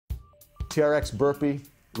TRX Burpee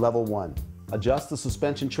Level 1. Adjust the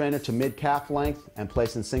suspension trainer to mid-calf length and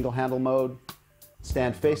place in single handle mode.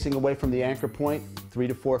 Stand facing away from the anchor point, 3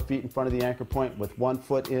 to 4 feet in front of the anchor point with 1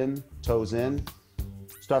 foot in, toes in.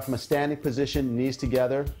 Start from a standing position, knees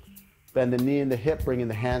together. Bend the knee and the hip, bringing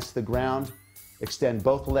the hands to the ground. Extend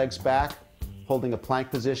both legs back, holding a plank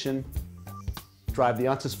position. Drive the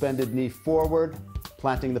unsuspended knee forward,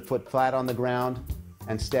 planting the foot flat on the ground,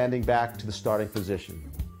 and standing back to the starting position.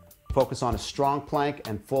 Focus on a strong plank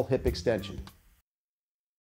and full hip extension.